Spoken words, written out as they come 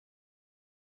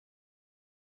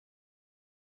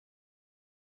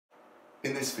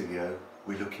In this video,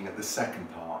 we're looking at the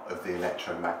second part of the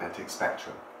electromagnetic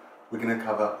spectrum. We're going to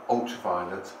cover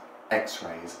ultraviolet,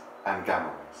 X-rays and gamma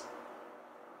rays.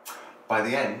 By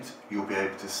the end, you'll be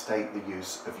able to state the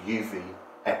use of UV,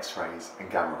 X-rays and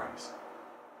gamma rays.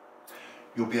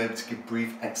 You'll be able to give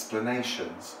brief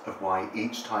explanations of why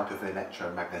each type of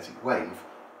electromagnetic wave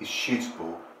is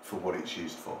suitable for what it's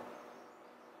used for.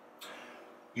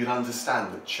 You'll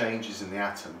understand that changes in the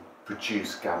atom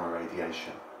produce gamma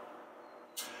radiation.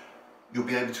 You'll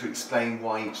be able to explain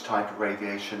why each type of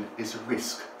radiation is a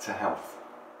risk to health.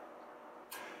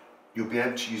 You'll be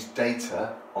able to use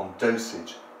data on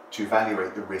dosage to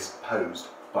evaluate the risk posed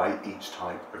by each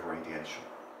type of radiation.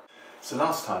 So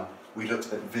last time we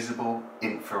looked at visible,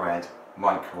 infrared,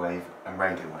 microwave and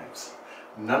radio waves.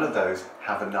 None of those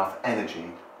have enough energy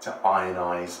to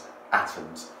ionize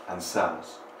atoms and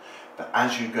cells. But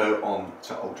as you go on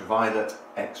to ultraviolet,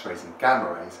 X-rays and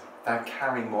gamma rays, they're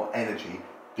carrying more energy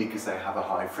because they have a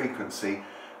high frequency,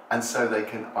 and so they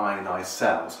can ionize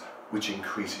cells, which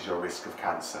increases your risk of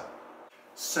cancer.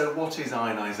 So what is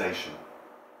ionization?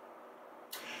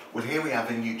 Well, here we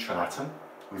have a neutral atom.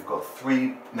 We've got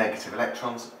 3 negative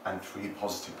electrons and 3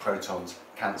 positive protons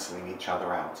cancelling each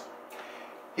other out.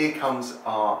 Here comes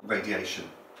our radiation,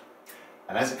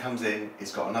 and as it comes in,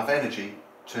 it's got enough energy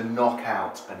to knock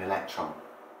out an electron.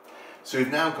 So we've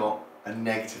now got a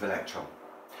negative electron.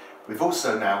 We've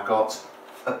also now got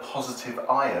a positive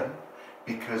ion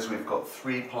because we've got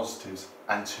 3 positives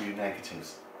and 2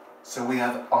 negatives. So we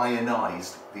have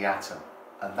ionized the atom,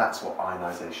 and that's what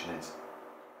ionization is.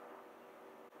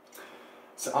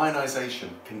 So ionization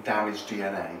can damage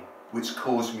DNA, which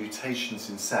cause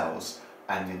mutations in cells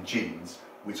and in genes,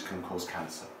 which can cause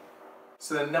cancer.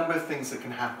 So there are a number of things that can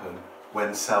happen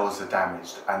when cells are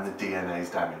damaged and the DNA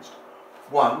is damaged.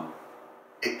 1,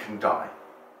 it can die.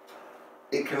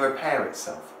 It can repair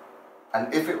itself.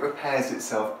 And if it repairs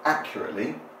itself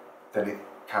accurately, then it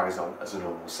carries on as a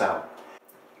normal cell.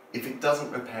 If it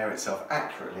doesn't repair itself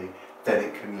accurately, then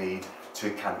it can lead to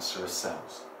cancerous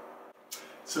cells.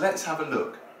 So let's have a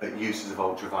look at uses of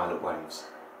ultraviolet waves.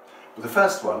 Well, the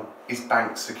first one is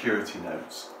bank security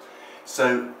nodes.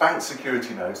 So bank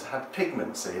security nodes have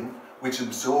pigments in which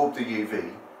absorb the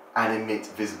UV and emit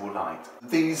visible light.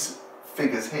 These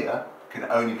figures here can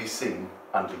only be seen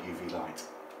under UV light.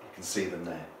 You can see them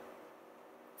there.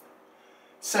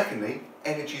 Secondly,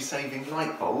 energy-saving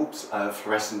light bulbs,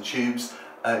 fluorescent tubes,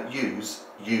 use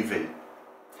UV.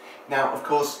 Now, of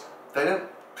course, they don't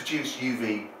produce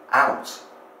UV out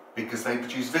because they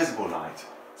produce visible light.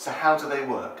 So how do they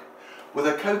work? Well,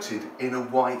 they're coated in a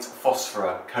white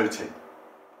phosphor coating.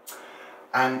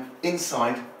 And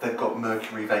inside, they've got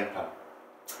mercury vapour.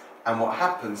 And what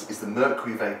happens is the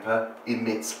mercury vapour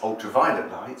emits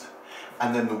ultraviolet light,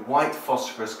 and then the white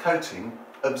phosphorus coating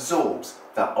absorbs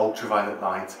that ultraviolet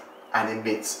light and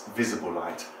emits visible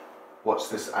light. Watch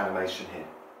this animation here.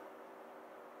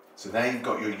 So there you've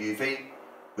got your UV,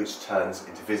 which turns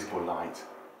into visible light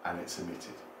and it's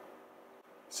emitted.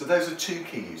 So those are 2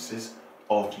 key uses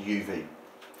of UV.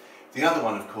 The other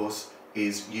one, of course,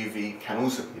 is UV can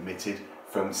also be emitted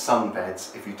from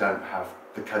sunbeds if you don't have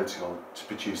the coating on to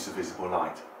produce the visible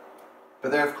light.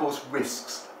 But there are, of course,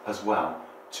 risks as well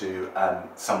to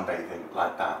sunbathing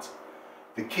like that.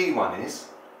 The key one is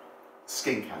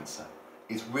skin cancer.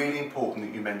 It's really important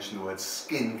that you mention the word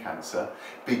skin cancer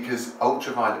because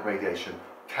ultraviolet radiation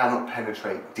cannot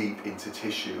penetrate deep into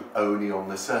tissue, only on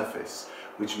the surface,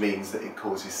 which means that it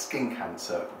causes skin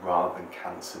cancer rather than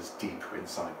cancers deeper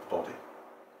inside the body.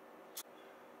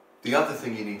 The other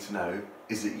thing you need to know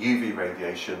is that UV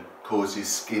radiation causes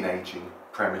skin aging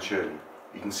prematurely.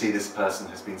 You can see this person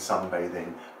has been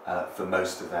sunbathing for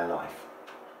most of their life.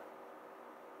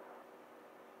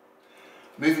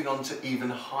 Moving on to even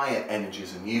higher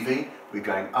energies than UV, we're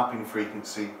going up in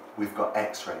frequency, we've got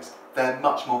X-rays. They're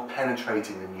much more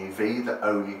penetrating than UV, that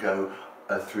only go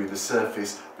through the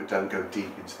surface but don't go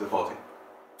deep into the body.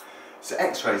 So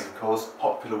X-rays, of course,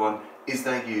 popular one, is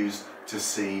they're used to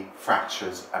see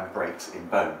fractures and breaks in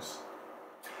bones.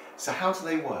 So how do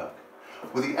they work?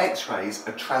 Well, the X-rays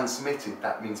are transmitted,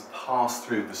 that means pass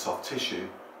through the soft tissue,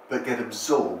 but get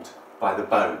absorbed by the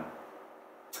bone.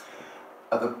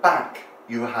 At the back,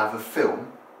 you have a film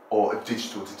or a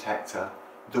digital detector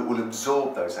that will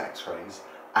absorb those X-rays,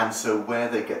 and so where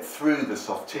they get through the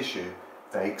soft tissue,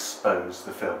 they expose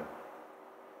the film.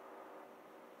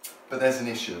 But there's an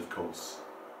issue, of course.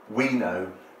 We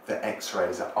know that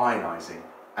X-rays are ionizing,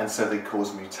 and so they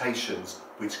cause mutations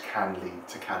which can lead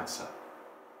to cancer.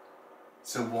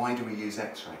 So why do we use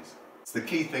X-rays? So the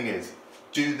key thing is,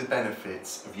 do the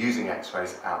benefits of using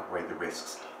X-rays outweigh the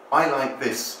risks? I like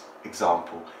this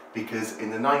example, because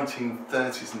in the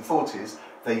 1930s and 40s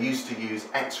they used to use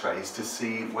X-rays to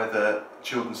see whether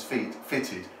children's feet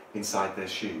fitted inside their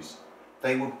shoes.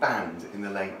 They were banned in the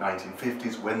late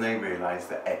 1950s when they realised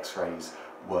that X-rays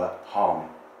were harming.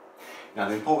 Now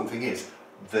the important thing is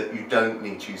that you don't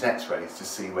need to use X-rays to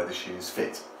see whether shoes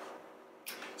fit.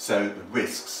 So the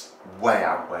risks way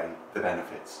outweigh the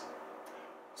benefits.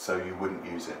 So you wouldn't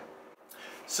use it.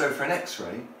 So for an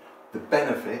X-ray, the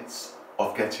benefits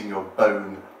of getting your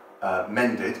bone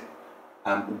mended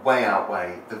way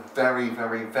outweigh the very,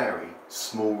 very, very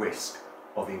small risk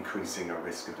of increasing a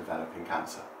risk of developing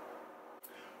cancer.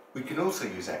 We can also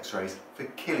use X-rays for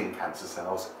killing cancer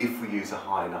cells if we use a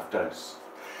high enough dose.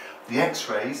 The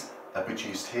X-rays are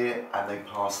produced here and they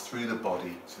pass through the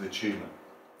body to the tumour.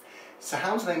 So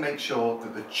how do they make sure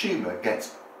that the tumour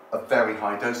gets a very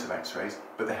high dose of X-rays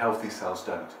but the healthy cells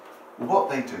don't? Well, what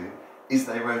they do is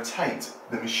they rotate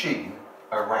the machine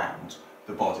around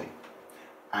the body.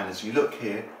 And as you look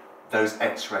here, those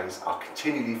X-rays are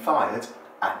continually fired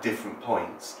at different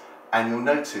points, and you'll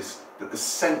notice that the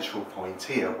central point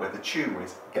here where the tumour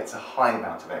is gets a high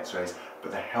amount of X-rays,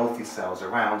 but the healthy cells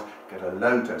around get a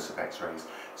low dose of X-rays.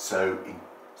 So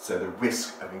the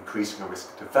risk of increasing a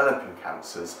risk of developing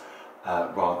cancers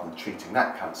rather than treating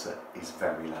that cancer is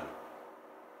very low.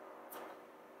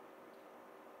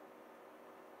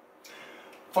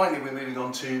 Finally, we're moving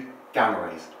on to gamma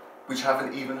rays, which have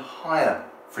an even higher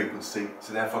frequency,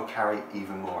 so therefore carry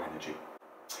even more energy.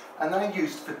 And they're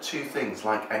used for two things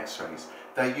like X-rays.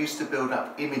 They're used to build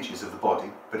up images of the body,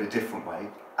 but a different way,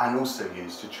 and also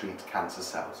used to treat cancer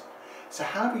cells. So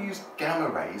how do we use gamma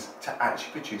rays to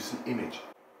actually produce an image?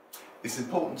 It's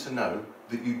important to know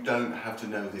that you don't have to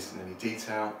know this in any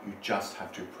detail, you just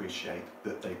have to appreciate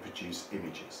that they produce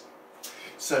images.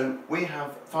 So we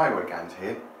have thyroid gland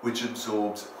here, which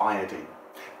absorbs iodine.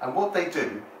 And what they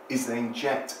do is they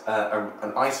inject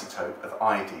an isotope of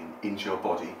iodine into your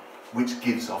body, which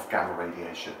gives off gamma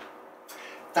radiation.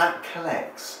 That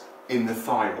collects in the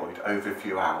thyroid over a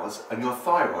few hours, and your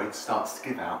thyroid starts to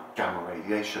give out gamma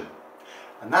radiation.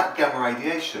 And that gamma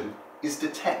radiation is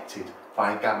detected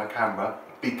by a gamma camera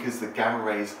because the gamma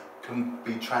rays can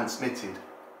be transmitted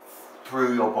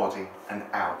through your body and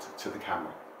out to the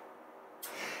camera.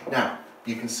 Now,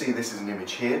 you can see this is an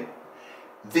image here.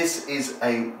 This is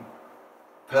a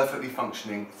perfectly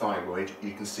functioning thyroid.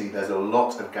 You can see there's a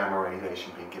lot of gamma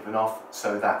radiation being given off,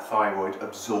 so that thyroid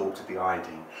absorbed the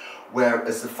iodine.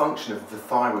 Whereas the function of the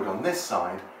thyroid on this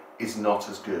side is not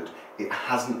as good. It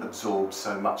hasn't absorbed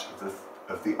so much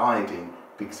of the iodine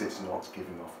because it's not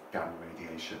giving off gamma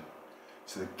radiation.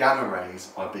 So the gamma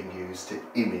rays are being used to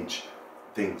image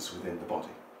things within the body.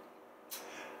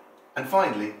 And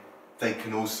finally, they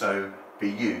can also be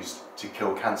used to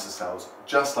kill cancer cells,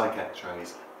 just like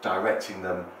X-rays, directing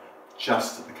them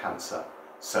just at the cancer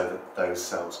so that those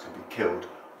cells can be killed,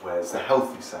 whereas the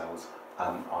healthy cells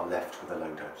are left with a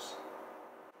low dose.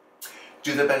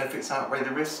 Do the benefits outweigh the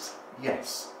risks?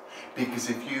 Yes, because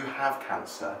if you have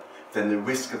cancer, then the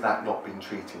risk of that not being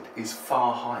treated is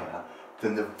far higher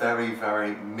than the very,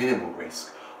 very minimal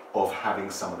risk of having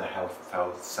some of the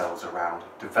healthy cells around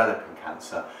developing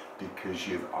cancer because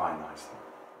you've ionized them.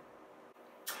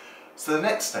 So the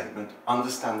next statement,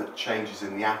 understand that changes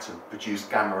in the atom produce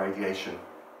gamma radiation,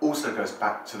 also goes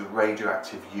back to the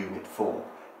radioactive unit 4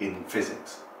 in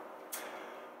physics.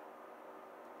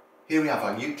 Here we have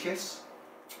our nucleus,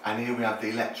 and here we have the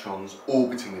electrons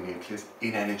orbiting the nucleus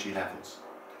in energy levels.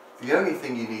 The only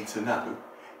thing you need to know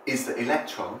is that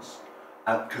electrons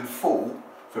can fall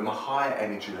from a higher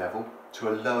energy level to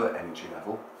a lower energy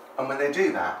level, and when they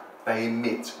do that, they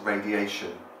emit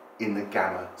radiation in the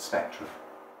gamma spectrum.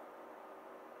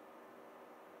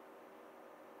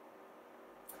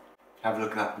 Have a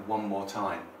look at that one more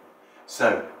time.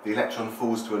 So the electron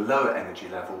falls to a lower energy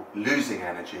level, losing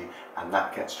energy, and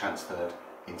that gets transferred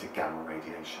into gamma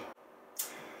radiation.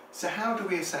 So how do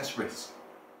we assess risk?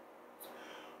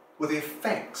 Well, the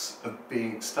effects of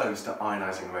being exposed to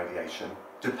ionizing radiation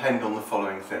depend on the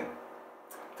following thing.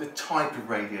 The type of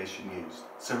radiation used.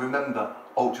 So remember,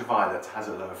 ultraviolet has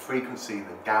a lower frequency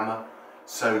than gamma,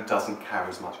 so doesn't carry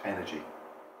as much energy.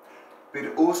 But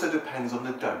it also depends on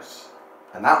the dose,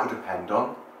 and that will depend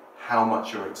on how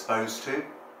much you're exposed to,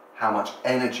 how much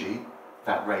energy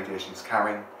that radiation is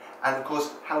carrying, and of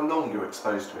course how long you're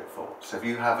exposed to it for. So if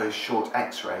you have a short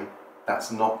X-ray,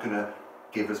 that's not going to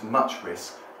give as much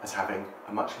risk as having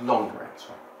a much longer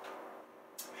X-ray.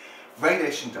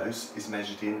 Radiation dose is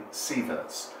measured in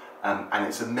sieverts, and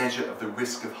it's a measure of the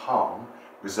risk of harm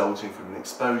resulting from an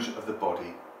exposure of the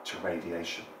body to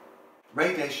radiation.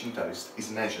 Radiation dose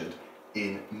is measured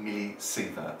in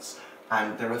millisieverts,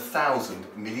 and there are 1,000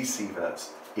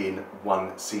 millisieverts in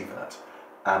 1 sievert.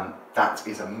 That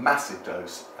is a massive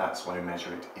dose, that's why we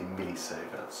measure it in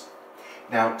millisieverts.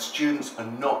 Now, students are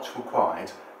not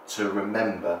required to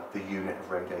remember the unit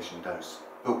of radiation dose,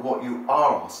 but what you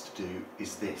are asked to do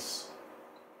is this.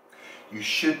 You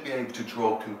should be able to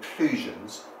draw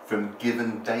conclusions from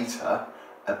given data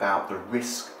about the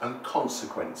risk and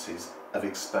consequences of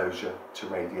exposure to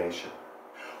radiation.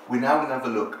 We're now going to have a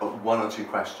look at 1 or 2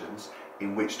 questions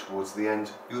in which towards the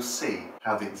end you'll see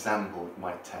how the exam board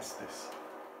might test this.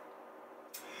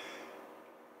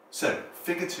 So,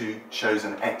 figure 2 shows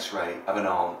an X-ray of an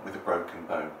arm with a broken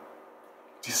bone.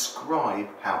 Describe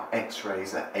how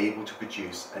X-rays are able to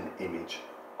produce an image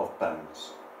of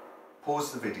bones.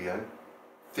 Pause the video,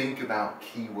 think about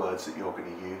keywords that you're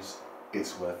going to use.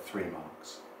 It's worth 3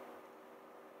 marks.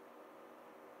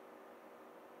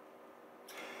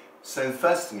 So the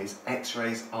first thing is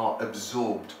X-rays are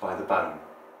absorbed by the bone.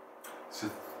 So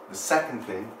the second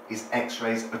thing is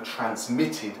X-rays are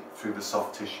transmitted through the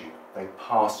soft tissue. They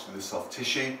pass through the soft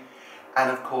tissue,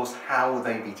 and of course how will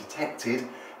they be detected?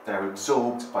 They're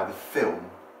absorbed by the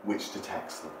film which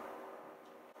detects them.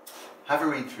 Have a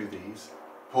read through these,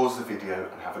 pause the video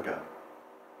and have a go.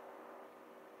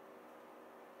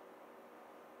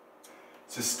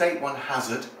 So state 1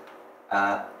 hazard,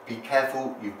 be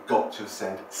careful, you've got to have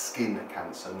said skin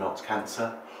cancer, not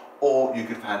cancer, or you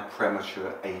could have had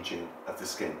premature ageing of the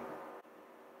skin.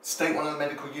 State 1 of the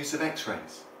medical use of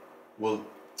X-rays. Well,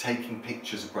 taking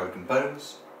pictures of broken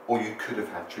bones, or you could have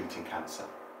had treating cancer.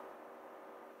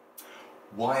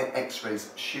 Why are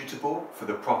X-rays suitable for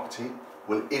the property?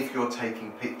 Well, if you're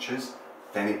taking pictures,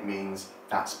 then it means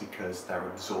that's because they're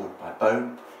absorbed by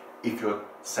bone. If you're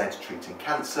said treating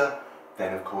cancer,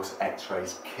 then of course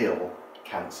X-rays kill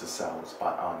cancer cells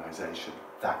by ionization.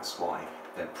 That's why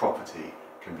their property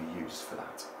can be used for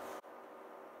that.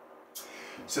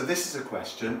 So this is a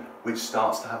question which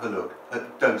starts to have a look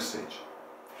at dosage.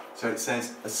 So it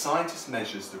says, a scientist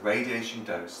measures the radiation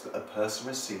dose that a person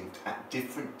received at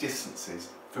different distances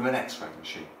from an X-ray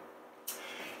machine.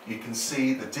 You can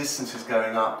see the distances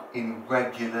going up in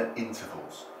regular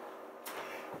intervals.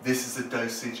 This is the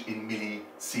dosage in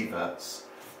millisieverts,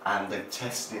 and they've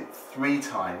tested it 3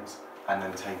 times and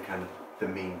then taken the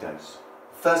mean dose.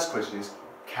 First question is,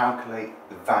 calculate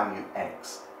the value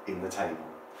X in the table.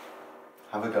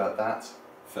 Have a go at that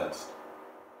first.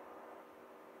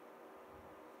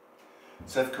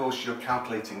 So of course you're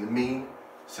calculating the mean,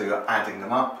 so you're adding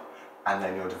them up and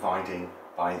then you're dividing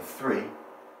by 3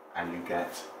 and you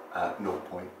get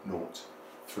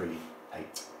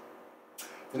 0.038.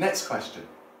 The next question,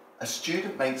 a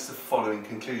student makes the following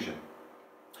conclusion.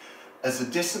 As the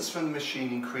distance from the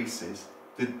machine increases,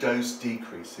 the dose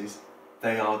decreases,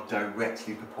 they are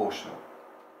directly proportional.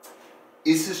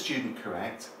 Is the student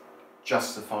correct?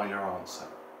 Justify your answer.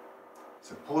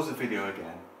 So pause the video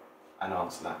again and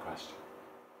answer that question.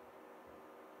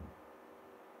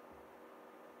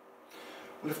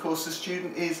 Well, of course, the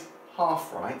student is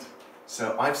half right.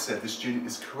 So I've said the student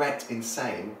is correct in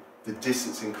saying the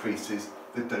distance increases,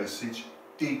 the dosage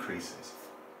decreases.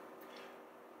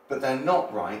 But they're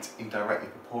not right in directly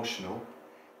proportional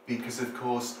because, of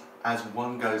course, as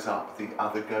one goes up, the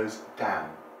other goes down.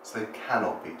 So they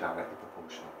cannot be directly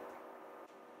proportional.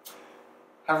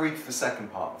 Have a read for the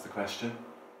second part of the question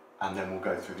and then we'll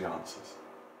go through the answers.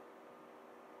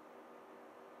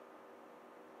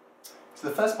 So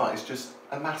the first part is just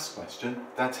a maths question.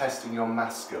 They're testing your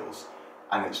maths skills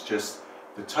and it's just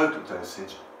the total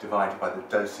dosage divided by the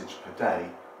dosage per day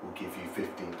will give you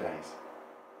 15 days.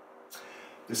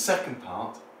 The second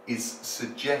part is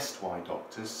suggest why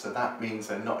doctors, so that means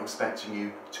they're not expecting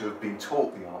you to have been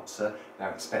taught the answer, they're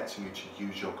expecting you to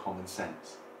use your common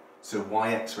sense. So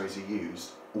why X-rays are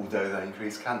used, although they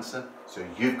increase cancer, so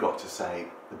you've got to say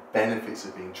the benefits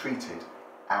of being treated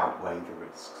outweigh the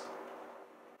risks.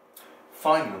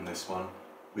 Finally on this one,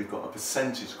 we've got a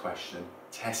percentage question,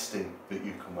 testing that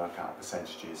you can work out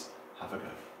percentages. Have a go.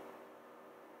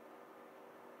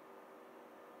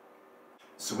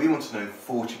 So we want to know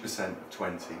 40% of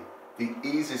 20. The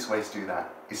easiest way to do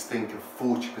that is think of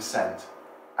 40%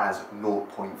 as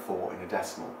 0.4 in a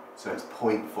decimal. So it's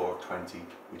 0.4 of 20,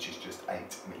 which is just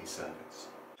 8 millisieverts.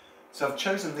 So I've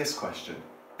chosen this question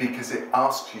because it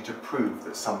asks you to prove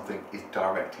that something is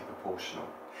directly proportional.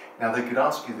 Now they could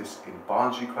ask you this in a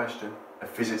biology question, a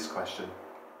physics question,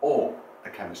 or a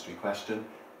chemistry question.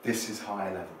 This is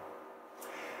higher level.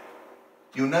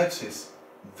 You'll notice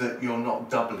that you're not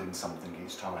doubling something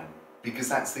each time, because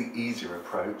that's the easier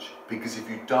approach, because if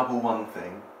you double one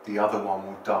thing, the other one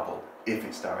will double if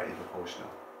it's directly proportional.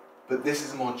 But this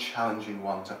is a more challenging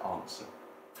one to answer.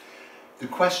 The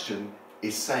question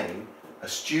is saying a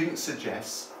student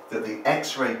suggests that the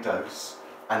X-ray dose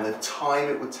and the time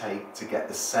it would take to get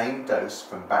the same dose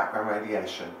from background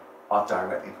radiation are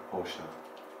directly proportional.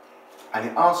 And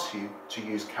it asks you to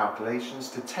use calculations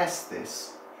to test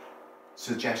this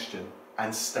suggestion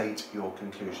and state your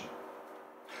conclusion.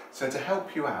 So to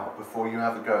help you out before you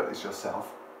have a go at this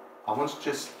yourself, I want to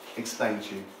just explain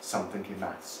to you something in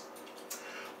maths.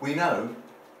 We know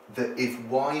that if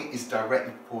y is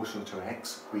directly proportional to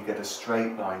x, we get a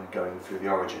straight line going through the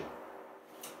origin,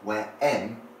 where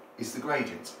m is the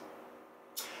gradient.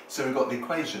 So we've got the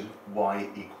equation y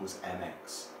equals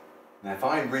mx. Now if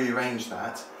I rearrange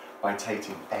that by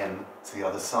taking m to the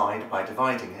other side, by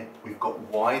dividing it, we've got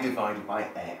y divided by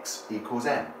x equals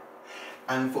m.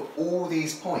 And for all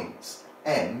these points,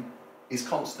 m is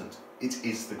constant. It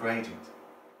is the gradient.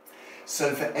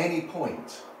 So for any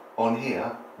point on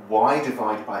here, y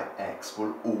divided by x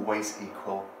will always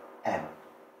equal m.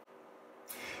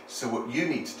 So what you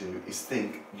need to do is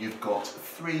think you've got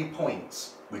 3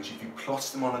 points, which if you plot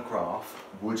them on a graph,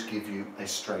 would give you a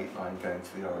straight line going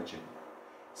to the origin.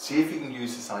 See if you can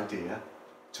use this idea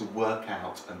to work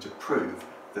out and to prove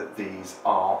that these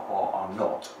are or are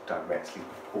not directly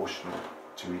proportional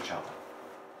to each other.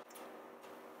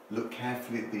 Look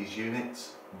carefully at these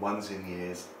units. One's in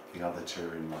years, the other 2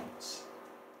 are in months.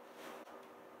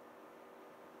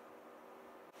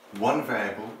 One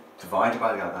variable divided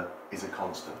by the other is a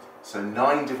constant. So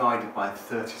 9 divided by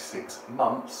 36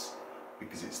 months,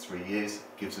 because it's 3 years,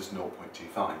 gives us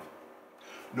 0.25.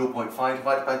 0.5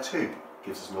 divided by 2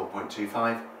 gives us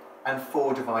 0.25, and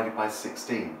 4 divided by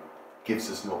 16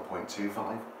 gives us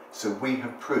 0.25. So we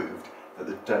have proved that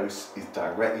the dose is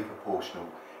directly proportional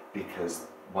because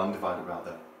 1 divided by the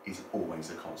other is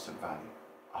always a constant value.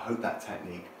 I hope that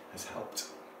technique has helped.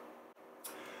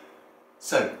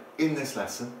 So, in this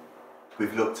lesson,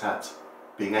 we've looked at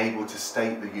being able to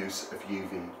state the use of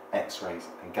UV, X-rays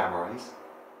and gamma rays.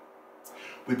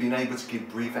 We've been able to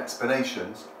give brief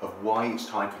explanations of why each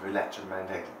type of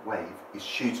electromagnetic wave is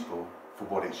suitable for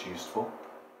what it's used for.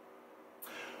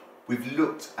 We've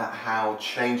looked at how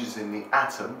changes in the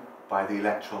atom by the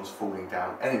electrons falling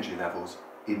down energy levels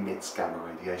emits gamma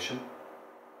radiation.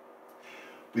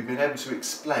 We've been able to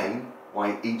explain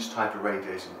why each type of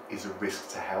radiation is a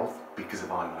risk to health because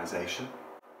of ionization.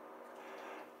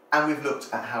 And we've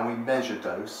looked at how we measure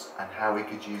dose and how we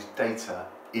could use data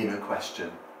in a question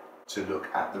to look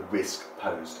at the risk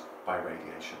posed by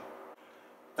radiation.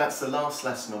 That's the last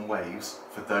lesson on waves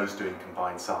for those doing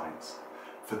combined science.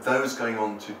 For those going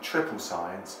on to triple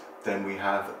science, then we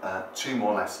have 2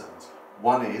 more lessons.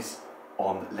 One is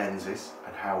on lenses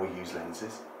and how we use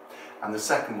lenses, and the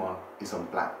second one is on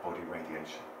black body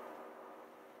radiation.